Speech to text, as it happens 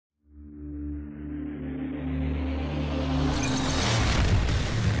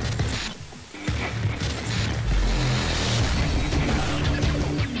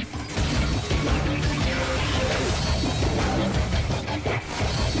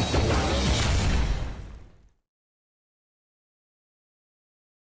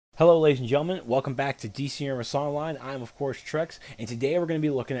Hello ladies and gentlemen, welcome back to DCUO Online. I'm of course Trex, and today we're going to be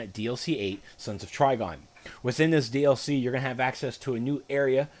looking at DLC8 Sons of Trigon. Within this DLC, you're going to have access to a new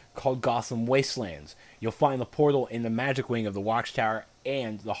area called Gotham Wastelands. You'll find the portal in the Magic Wing of the Watchtower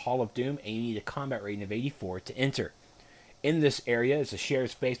and the Hall of Doom, and you need a combat rating of 84 to enter. In this area is a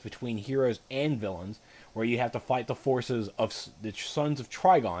shared space between heroes and villains, where you have to fight the forces of the Sons of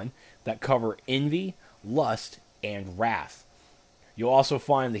Trigon that cover envy, lust, and wrath. You'll also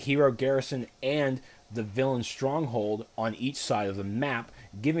find the hero garrison and the villain stronghold on each side of the map,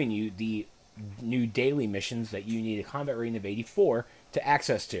 giving you the new daily missions that you need a combat rating of 84 to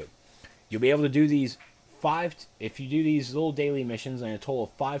access to. You'll be able to do these if you do these little daily missions, and a total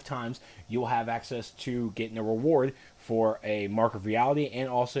of 5 times, you'll have access to getting a reward for a Mark of Reality and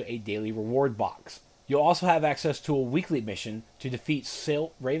also a daily reward box. You'll also have access to a weekly mission to defeat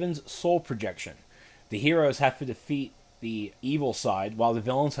Raven's soul projection. The heroes have to defeat the evil side, while the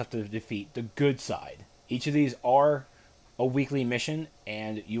villains have to defeat the good side. Each of these are a weekly mission,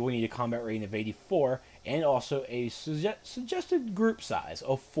 and you will need a combat rating of 84 and also a suggested group size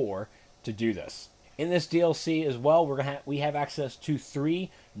of 4 to do this. In this DLC as well, we have access to 3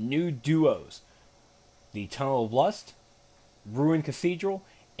 new duos: the Tunnel of Lust, Ruined Cathedral,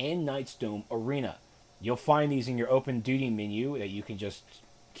 and Knight's Dome Arena. You'll find these in your open duty menu that you can just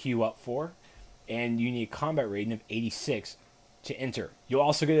queue up for, and you need a combat rating of 86 to enter. You'll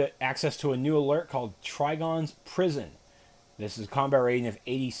also get access to a new alert called Trigon's Prison. This is a combat rating of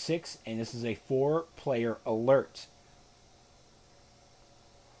 86, and this is a 4-player alert.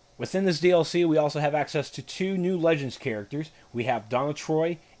 Within this DLC, we also have access to 2 new Legends characters. We have Donna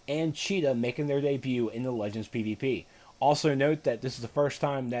Troy and Cheetah making their debut in the Legends PvP. Also note that this is the first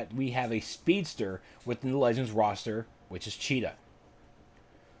time that we have a speedster within the Legends roster, which is Cheetah.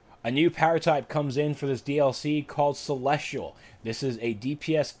 A new power type comes in for this DLC called Celestial. This is a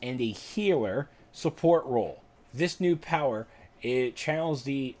DPS and a healer support role. This new power, it channels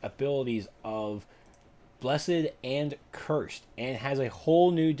the abilities of Blessed and Cursed, and has a whole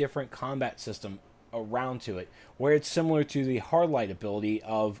new different combat system around to it, where it's similar to the Hardlight ability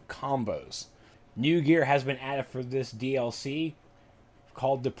of combos. New gear has been added for this DLC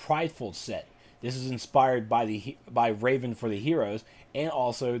called the Prideful set. This is inspired by Raven for the heroes, and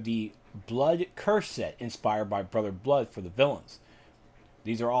also the Blood Curse set inspired by Brother Blood for the villains.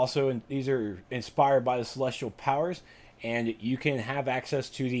 These are inspired by the celestial powers, and you can have access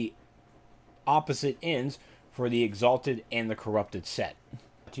to the opposite ends for the Exalted and the Corrupted set.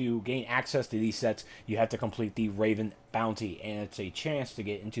 To gain access to these sets, you have to complete the Raven Bounty, and it's a chance to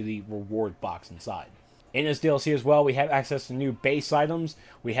get into the reward box inside. In this DLC as well, we have access to new base items,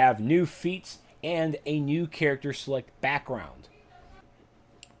 we have new feats, and a new character select background.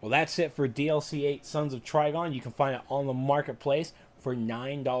 Well, that's it for DLC8 Sons of Trigon. You can find it on the marketplace for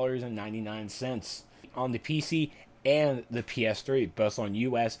 $9.99 on the PC and the PS3, both on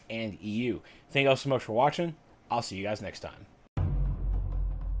US and EU. Thank you all so much for watching. I'll see you guys next time.